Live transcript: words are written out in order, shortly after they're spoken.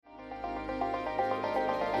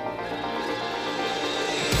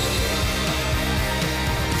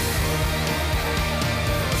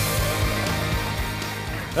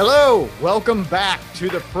Hello, welcome back to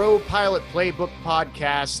the Pro Pilot Playbook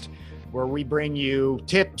podcast, where we bring you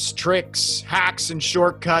tips, tricks, hacks, and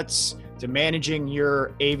shortcuts to managing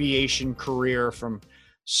your aviation career from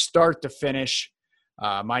start to finish.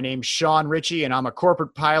 My name's Sean Ritchie, and I'm a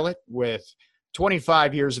corporate pilot with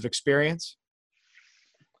 25 years of experience.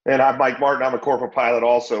 And I'm Mike Martin. I'm a corporate pilot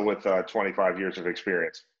also with 25 years of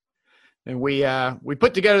experience. And we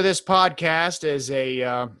put together this podcast as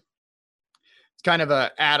it's kind of a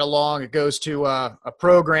add along. It goes to a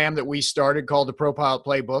program that we started called the Pro Pilot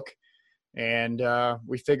Playbook. And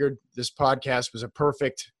we figured this podcast was a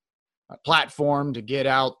perfect platform to get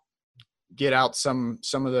out some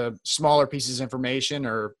of the smaller pieces of information,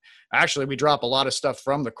 or actually we drop a lot of stuff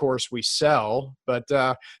from the course we sell. But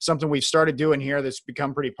something we've started doing here that's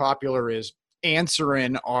become pretty popular is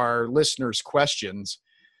answering our listeners' questions.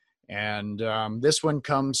 And this one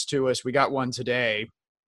comes to us. We got one today.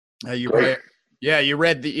 You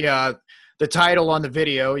read the title on the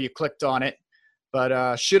video. You clicked on it.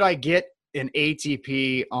 But should I get an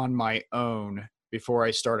ATP on my own before I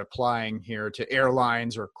start applying here to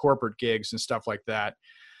airlines or corporate gigs and stuff like that?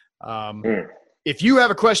 If you have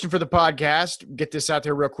a question for the podcast, get this out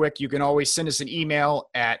there real quick. You can always send us an email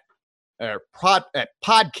at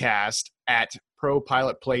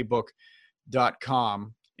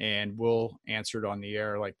podcast@propilotplaybook.com, and we'll answer it on the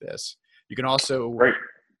air like this. You can also Great.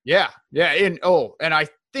 Yeah. And I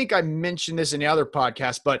think I mentioned this in the other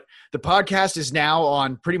podcast, but the podcast is now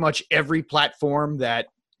on pretty much every platform that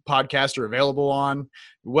podcasts are available on,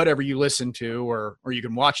 whatever you listen to, or you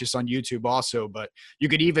can watch us on YouTube also. But you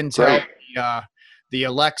could even tell the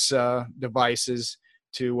Alexa devices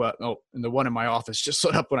to and the one in my office just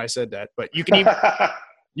lit up when I said that. But you can even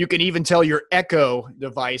you can even tell your Echo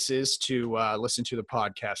devices to listen to the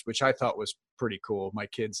podcast, which I thought was pretty cool. My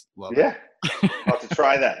kids love it. Yeah, I'll have to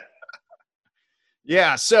try that.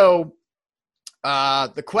 Yeah, so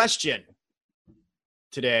the question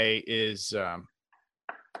today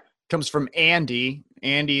comes from Andy.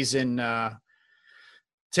 Andy's in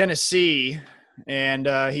Tennessee,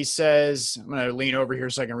 and he says, I'm going to lean over here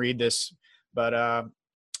so I can read this, but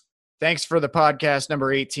thanks for the podcast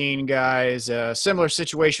number 18, guys. Similar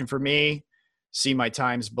situation for me. See my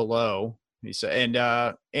times below. He said,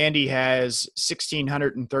 and Andy has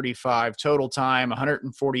 1,635 total time,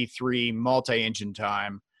 143 multi-engine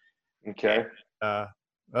time. Okay. I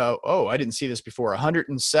didn't see this before.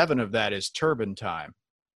 107 of that is turbine time.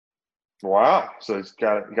 Wow. So it's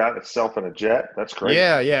got itself in a jet. That's great.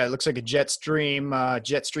 Yeah. It looks like a Jetstream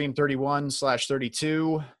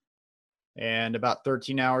 31/32, and about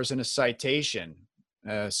 13 hours in a citation.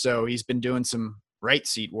 So he's been doing some right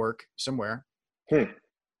seat work somewhere.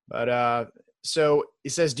 But so he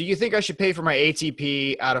says, do you think I should pay for my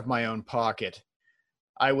ATP out of my own pocket?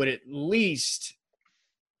 It would at least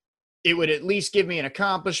give me an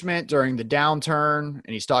accomplishment during the downturn. And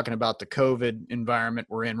he's talking about the COVID environment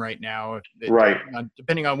we're in right now. Right.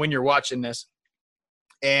 Depending on when you're watching this.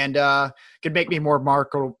 And could make me more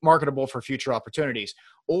marketable for future opportunities.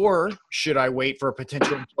 Or should I wait for a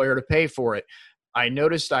potential employer to pay for it? I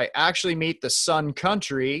noticed I actually meet the Sun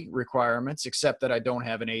Country requirements, except that I don't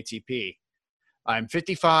have an ATP. I'm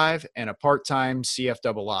 55 and a part-time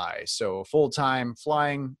CFII, so a full-time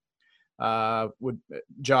flying job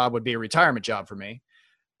would be a retirement job for me.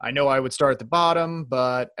 I know I would start at the bottom,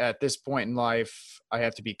 but at this point in life, I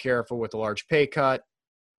have to be careful with a large pay cut.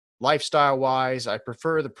 Lifestyle-wise, I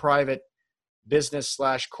prefer the private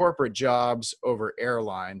business/corporate jobs over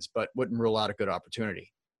airlines, but wouldn't rule out a good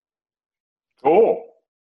opportunity. Cool.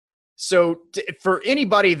 So for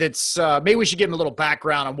anybody that's maybe we should give them a little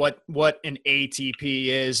background on what an ATP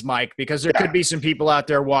is, Mike, because there could be some people out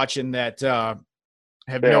there watching that have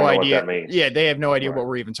no idea. What that means. Yeah, they have no idea what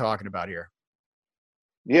we're even talking about here.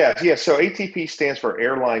 Yeah. So ATP stands for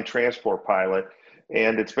Airline Transport Pilot,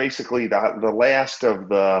 and it's basically the last of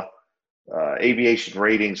the aviation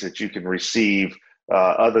ratings that you can receive,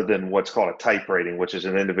 other than what's called a type rating, which is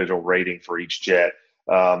an individual rating for each jet.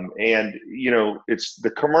 And it's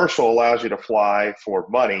the commercial allows you to fly for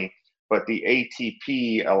money, but the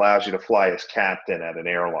ATP allows you to fly as captain at an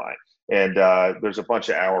airline. And there's a bunch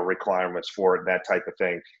of hour requirements for it and that type of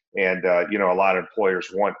thing. And a lot of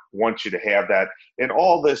employers want you to have that. And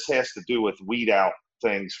all this has to do with weed out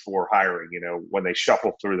things for hiring. When they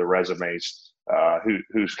shuffle through the resumes,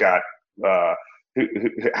 who's got how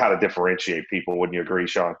to differentiate people. Wouldn't you agree,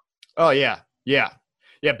 Sean? Oh yeah.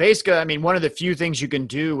 Basically, I mean, one of the few things you can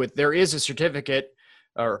do there is a certificate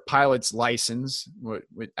or pilot's license.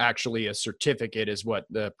 Actually, a certificate is what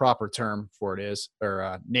the proper term for it is,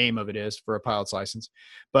 or name of it is for a pilot's license.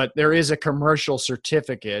 But there is a commercial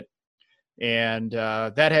certificate And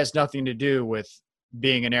that has nothing to do with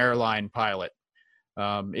being an airline pilot.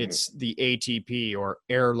 It's the ATP, or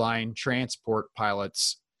Airline Transport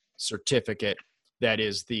Pilots certificate.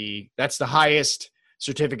 That's the highest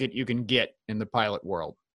certificate you can get in the pilot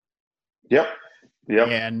world. Yep.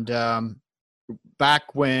 And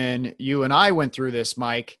back when you and I went through this,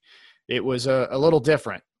 Mike, it was a little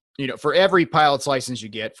different. For every pilot's license you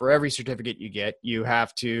get, for every certificate you get, you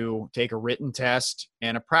have to take a written test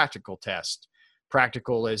and a practical test.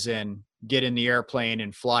 Practical is in get in the airplane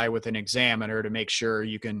and fly with an examiner to make sure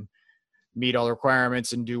you can meet all the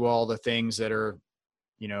requirements and do all the things that are,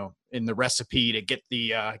 in the recipe to get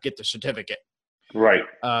the certificate. Right.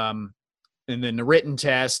 And then the written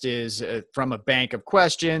test is from a bank of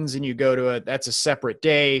questions, and you go to that's a separate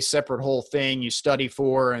day, separate whole thing you study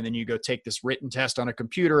for, and then you go take this written test on a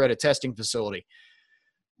computer at a testing facility.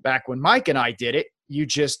 Back when Mike and I did it, you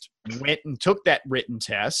just went and took that written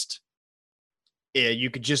test. You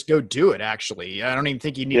could just go do it, actually. I don't even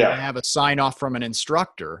think you needed to have a sign off from an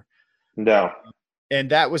instructor. No. And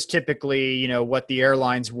that was typically, what the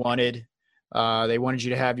airlines wanted. They wanted you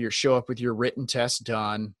to have show up with your written test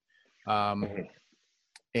done.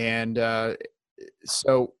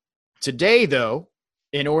 So today, though,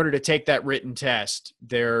 in order to take that written test,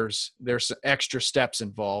 there's some extra steps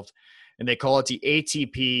involved, and they call it the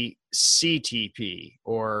ATP CTP,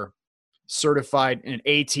 or an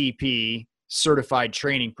ATP certified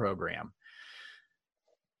training program.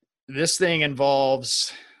 This thing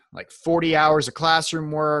involves like 40 hours of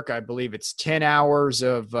classroom work. I believe it's 10 hours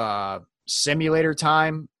of simulator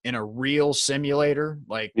time in a real simulator,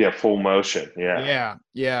 full motion.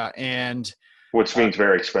 Yeah. And which means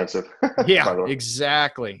very expensive. Yeah,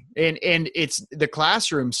 exactly. And it's the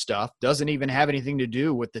classroom stuff doesn't even have anything to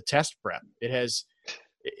do with the test prep.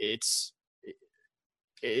 It's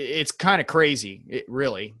kind of crazy. It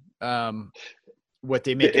really, what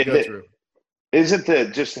they make you go through. Isn't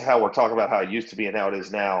that just how we're talking about how it used to be and how it is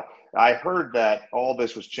now? I heard that all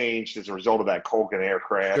this was changed as a result of that Colgan Air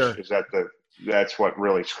crash. Sure. That's what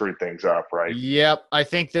really screwed things up, right? Yep. I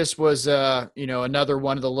think this was, another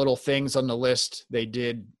one of the little things on the list they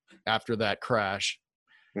did after that crash.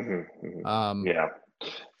 Yeah.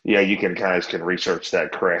 You guys can research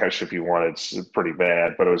that crash if you want. It's pretty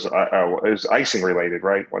bad, but it was icing related,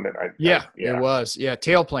 right? It was. Yeah.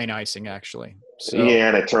 Tailplane icing, actually. So. Yeah.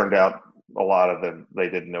 And it turned out a lot of them, they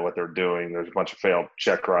didn't know what they're doing. There's a bunch of failed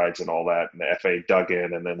check rides and all that. And the FAA dug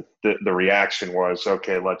in, and then the reaction was,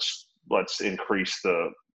 okay, let's increase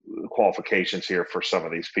the qualifications here for some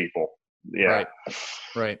of these people. Yeah.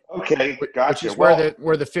 Right. Okay. Gotcha. Which is where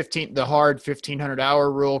the hard 1,500-hour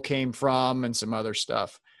rule came from, and some other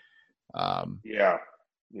stuff. Yeah.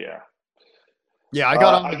 I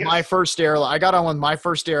got on with my first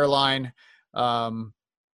airline. I'm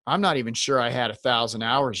not even sure I had 1,000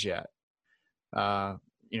 hours yet. I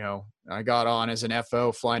got on as an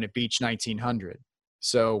FO flying a Beech 1900.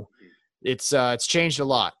 So it's changed a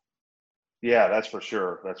lot. Yeah, that's for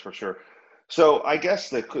sure. So I guess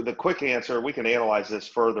the quick answer, we can analyze this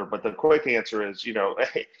further, but the quick answer is,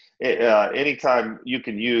 anytime you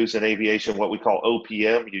can use in aviation what we call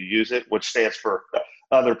OPM, you use it, which stands for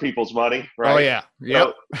other people's money, right? Oh yeah.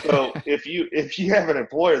 Yep. So if you have an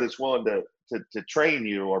employer that's willing to train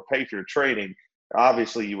you or pay for your training,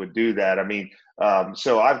 obviously you would do that. I mean,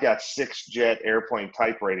 so I've got 6 jet airplane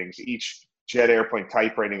type ratings. Each jet airplane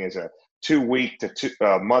type rating is a 2-week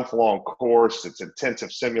to month-long course. It's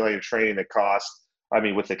intensive simulator training that costs,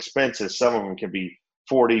 with expenses, some of them can be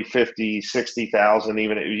 40, 50, 60,000.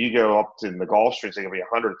 Even if you go up to the Gulfstreams, they can be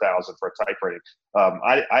 100,000 for a type rating.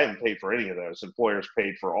 I haven't paid for any of those. Employers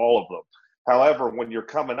paid for all of them. However, when you're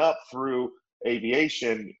coming up through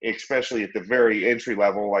aviation, especially at the very entry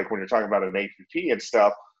level, like when you're talking about an APP and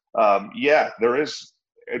stuff, there is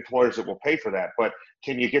employers that will pay for that, but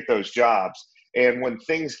can you get those jobs? And when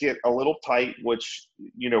things get a little tight, which,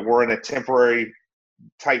 we're in a temporary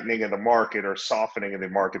tightening of the market or softening of the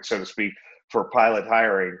market, so to speak, for pilot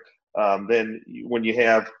hiring, then when you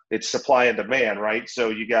have, it's supply and demand, right?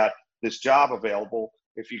 So you got this job available.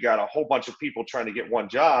 If you got a whole bunch of people trying to get one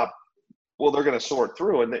job, well, they're going to sort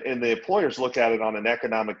through, and the employers look at it on an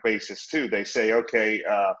economic basis too. They say, okay,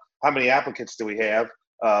 how many applicants do we have?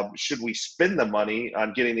 Should we spend the money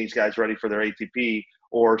on getting these guys ready for their ATP,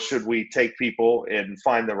 or should we take people and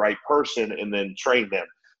find the right person and then train them?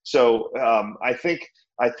 So I think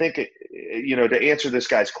to answer this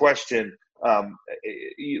guy's question,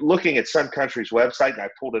 looking at Sun Country's website, and I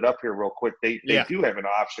pulled it up here real quick, they do have an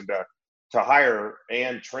option to hire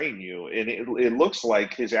and train you. And it looks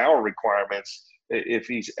like his hour requirements, if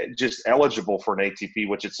he's just eligible for an ATP,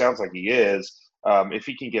 which it sounds like he is, if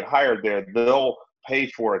he can get hired there, they'll pay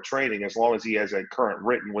for a training as long as he has a current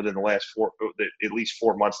written within the last at least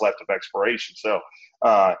 4 months left of expiration. So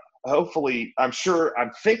hopefully, I'm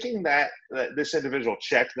thinking that this individual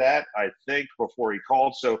checked that, I think, before he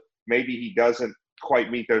called. So maybe he doesn't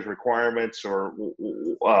quite meet those requirements or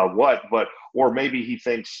or maybe he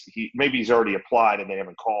thinks maybe he's already applied and they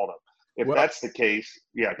haven't called him. If that's the case,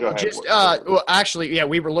 go ahead. Well, actually,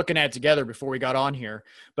 we were looking at it together before we got on here,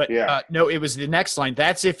 but no, it was the next line.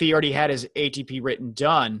 That's if he already had his ATP written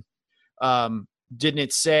done. Didn't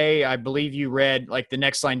it say, I believe you read like the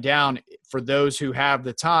next line down, for those who have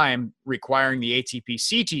the time requiring the ATP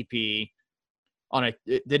CTP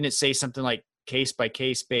didn't it say something like case by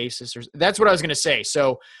case basis? Or that's what I was going to say.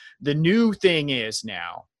 So the new thing is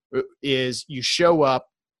now is you show up,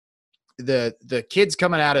 the kids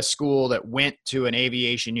coming out of school that went to an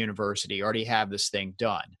aviation university already have this thing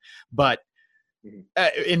done. But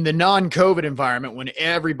in the non-COVID environment, when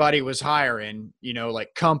everybody was hiring,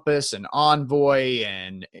 like Compass and Envoy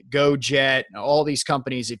and GoJet and all these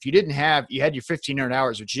companies, if you had your 1,500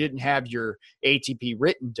 hours, but you didn't have your ATP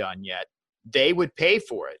written done yet, they would pay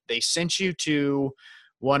for it. They sent you to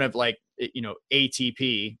one of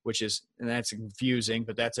ATP, and that's confusing,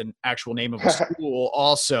 but that's an actual name of a school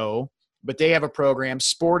also. But they have a program.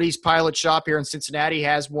 Sporty's Pilot Shop here in Cincinnati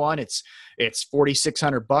has one. It's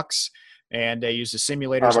 $4,600, and they use the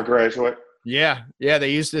simulators. I'm a graduate. Yeah,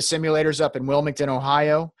 they use the simulators up in Wilmington,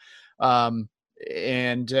 Ohio. Anyway,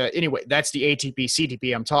 that's the ATP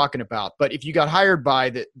CTP I'm talking about. But if you got hired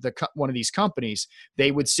by one of these companies,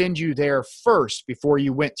 they would send you there first before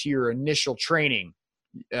you went to your initial training,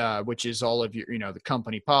 which is all of your, the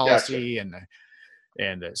company policy. Gotcha.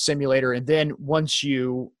 and the simulator. And then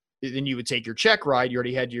then you would take your check ride. You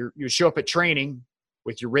already had you show up at training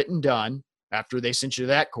with your written done after they sent you to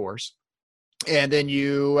that course. And then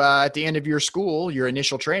you, at the end of your school, your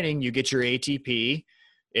initial training, you get your ATP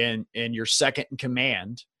and your second in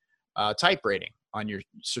command type rating on your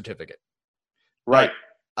certificate. Right.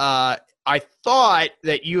 But, I thought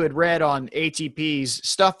that you had read on ATP's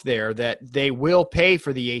stuff there that they will pay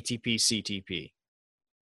for the ATP CTP.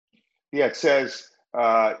 Yeah, it says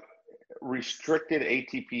restricted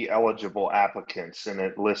ATP eligible applicants, and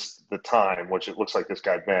it lists the time, which it looks like this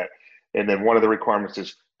guy met. And then one of the requirements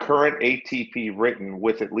is current ATP written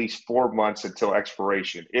with at least 4 months until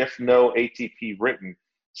expiration. If no ATP written,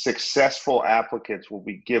 successful applicants will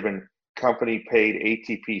be given company paid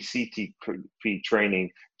ATP CTP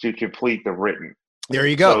training to complete the written. There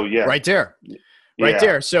you go. So, right there. Right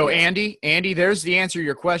there. So Andy, there's the answer to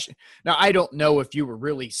your question. Now, I don't know if you were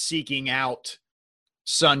really seeking out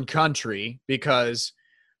Sun Country, because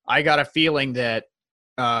I got a feeling that,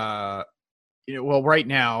 right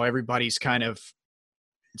now everybody's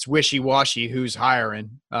it's wishy-washy who's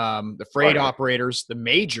hiring. The freight operators, the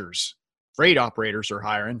majors freight operators are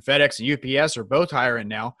hiring. FedEx and UPS are both hiring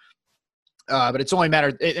now. But it's only a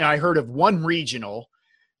matter, and I heard of one regional.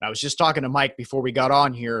 I was just talking to Mike before we got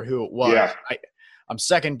on here who it was. Yeah. I'm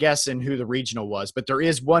second guessing who the regional was, but there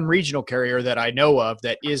is one regional carrier that I know of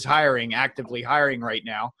that is actively hiring right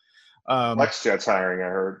now. FlexJet's hiring, I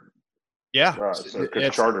heard. Yeah. So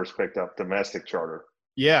charters picked up, domestic charter.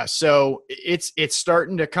 Yeah. So it's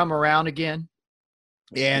starting to come around again.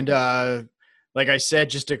 And like I said,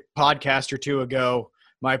 just a podcast or two ago,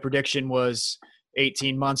 my prediction was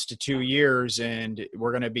 18 months to 2 years, and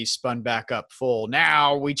we're going to be spun back up full.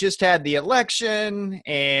 Now, we just had the election,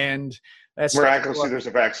 and that's miraculously there's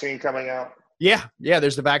a vaccine coming out. Yeah,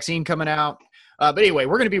 there's the vaccine coming out. But anyway,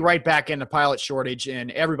 we're going to be right back in the pilot shortage,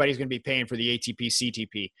 and everybody's going to be paying for the ATP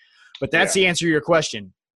CTP. But that's the answer to your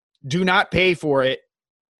question. Do not pay for it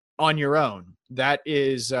on your own. That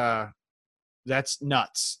is that's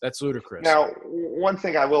nuts. That's ludicrous. Now, one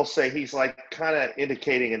thing I will say, he's like kind of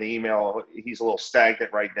indicating in the email he's a little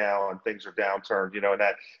stagnant right now and things are downturned,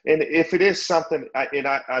 and if it is something,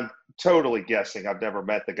 I'm totally guessing, I've never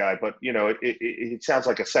met the guy, but it sounds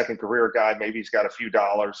like a second career guy. Maybe he's got a few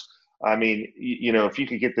dollars. I mean, if you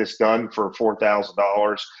could get this done for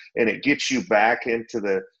 $4,000 and it gets you back into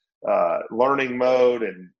the learning mode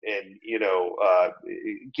and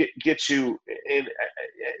get you in,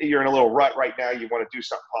 you're in a little rut right now, you want to do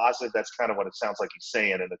something positive. That's kind of what it sounds like he's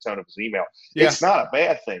saying in the tone of his email. It's not a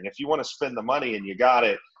bad thing if you want to spend the money and you got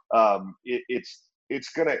it. It's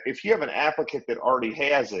gonna, if you have an applicant that already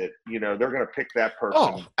has it, they're gonna pick that person.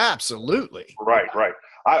 Oh, absolutely. Right.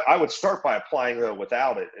 I would start by applying though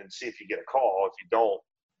without it and see if you get a call. If you don't,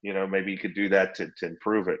 maybe you could do that to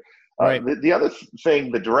improve it. Right. The other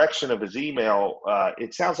thing, the direction of his email,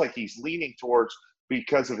 it sounds like he's leaning towards,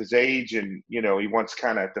 because of his age and, he wants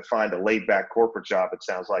kind of to find a laid back corporate job. It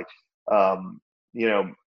sounds like you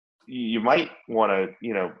know, you might want to,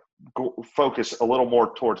 focus a little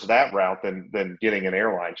more towards that route than getting an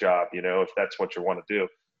airline job, if that's what you want to do.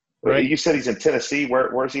 Right. You said he's in Tennessee.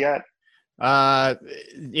 Where's he at?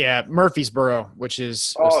 Yeah, Murfreesboro, which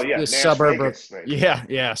is Oh yeah, the Nash suburb of, Vegas, maybe.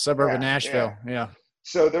 suburb of Yeah, yeah. Nashville. Yeah.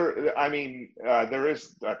 So there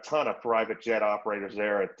is a ton of private jet operators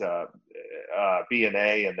there at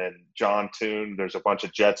B&A, and then John Toon. There's a bunch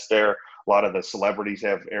of jets there. A lot of the celebrities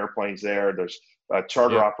have airplanes there. There's a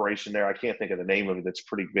charter Yep. operation there. I can't think of the name of it. It's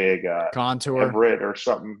pretty big. Contour. Everett or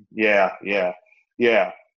something. Yeah, yeah,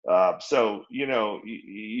 yeah. So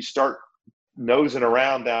you start nosing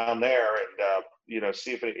around down there, and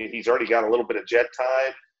see if he's already got a little bit of jet time.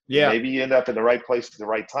 And Yeah. maybe you end up in the right place at the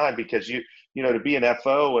right time, because to be an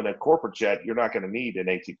FO and a corporate jet, you're not going to need an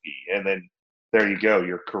ATP. And then there you go,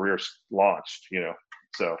 your career's launched.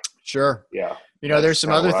 So Sure. yeah. There's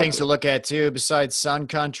some other things to look at too, besides Sun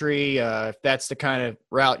Country. If that's the kind of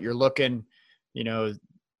route you're looking,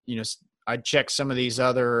 I'd check some of these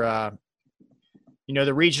other,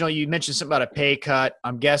 the regional. You mentioned something about a pay cut.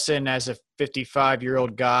 I'm guessing as a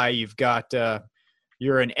 55-year-old guy, you've got,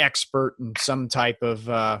 you're an expert in some type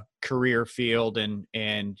of career field,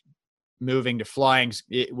 and moving to flying,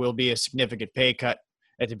 it will be a significant pay cut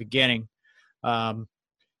at the beginning.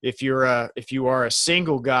 If you are a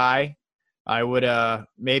single guy, I would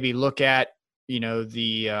maybe look at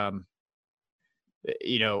the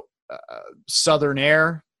Southern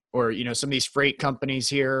Air, or some of these freight companies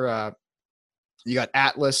here. You got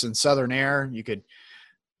Atlas and Southern Air.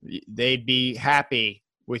 They'd be happy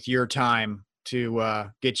with your time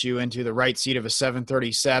to get you into the right seat of a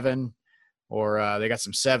 737, or they got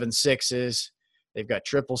some 767s. They've got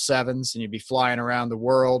 777s, and you'd be flying around the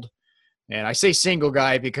world. And I say single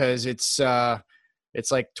guy because it's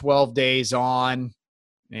like 12 days on,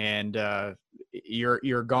 and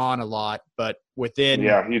you're gone a lot. But within 2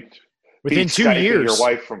 years, your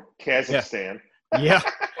wife from Kazakhstan. Yeah.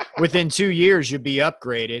 Within 2 years, you'll be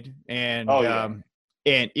upgraded, and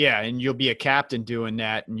and you'll be a captain doing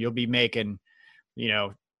that, and you'll be making,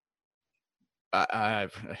 I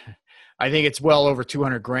think it's well over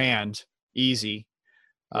 200 grand easy.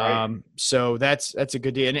 Right. So that's a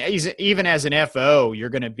good deal. And even as an FO, you're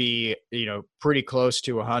going to be, pretty close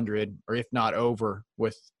to 100, or if not over,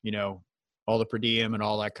 with, all the per diem and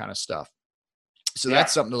all that kind of stuff. So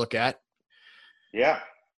that's something to look at. Yeah.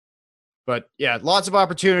 But yeah, lots of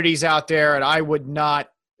opportunities out there. And I would not,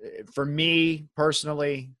 for me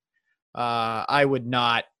personally, I would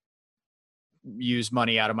not use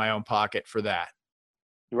money out of my own pocket for that.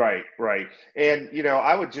 Right. And,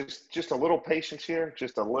 I would just a little patience here,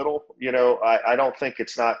 just a little, I don't think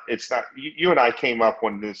it's not, you and I came up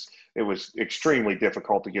when it was extremely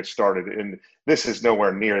difficult to get started, and this is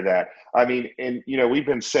nowhere near that. I mean, and, we've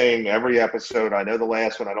been saying every episode, I know the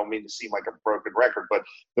last one, I don't mean to seem like a broken record, but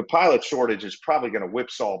the pilot shortage is probably going to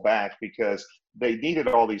whipsaw back, because they needed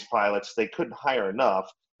all these pilots. They couldn't hire enough.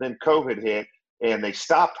 Then COVID hit, and they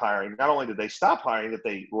stopped hiring. Not only did they stop hiring, that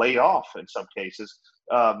they laid off in some cases.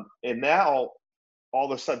 And now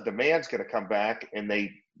all of a sudden demand's going to come back, and they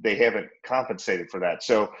haven't compensated for that.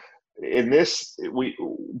 So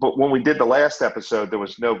but when we did the last episode, there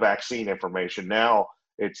was no vaccine information. Now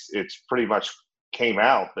it's pretty much came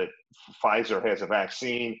out that Pfizer has a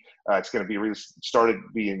vaccine. It's going to be started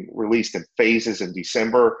being released in phases in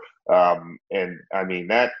December. And I mean,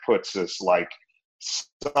 that puts us like,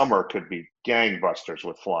 summer could be gangbusters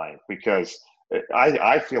with flying, because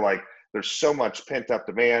I feel like there's so much pent up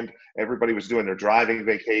demand. Everybody was doing their driving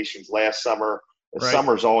vacations last summer. Right.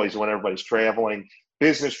 Summer's always when everybody's traveling.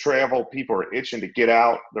 Business travel, people are itching to get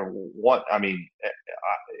out.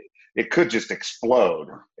 It could just explode.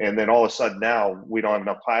 And then all of a sudden now we don't have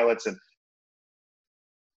enough pilots. And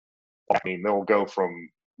they'll go from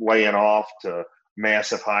laying off to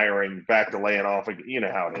massive hiring, back to laying off. You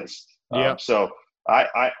know how it is. Yeah. So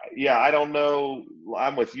I don't know.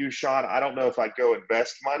 I'm with you, Sean. I don't know if I'd go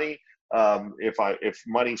invest money. If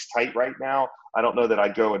money's tight right now, I don't know that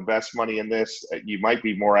I'd go invest money in this. You might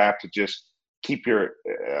be more apt to just keep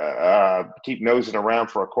nosing around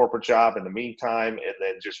for a corporate job in the meantime, and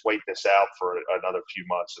then just wait this out for another few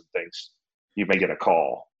months, and things, you may get a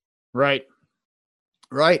call. Right.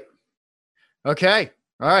 Okay.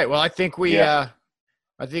 All right. Well, I think we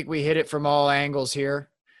hit it from all angles here.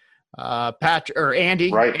 Patrick or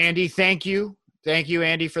Andy, right. Andy, thank you,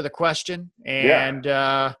 Andy, for the question. And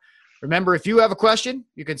remember, if you have a question,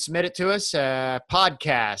 you can submit it to us,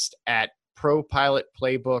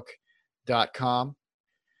 podcast@propilotplaybook.com.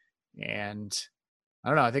 And I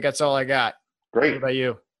don't know, I think that's all I got. Great. What about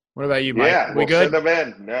you? What about you, Mike? Yeah, We we'll good? send them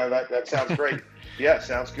in. No, that sounds great. Yeah,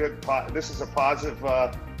 sounds good. This is a positive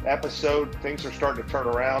episode. Things are starting to turn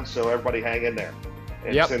around, so everybody hang in there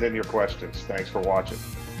and Yep. send in your questions. Thanks for watching.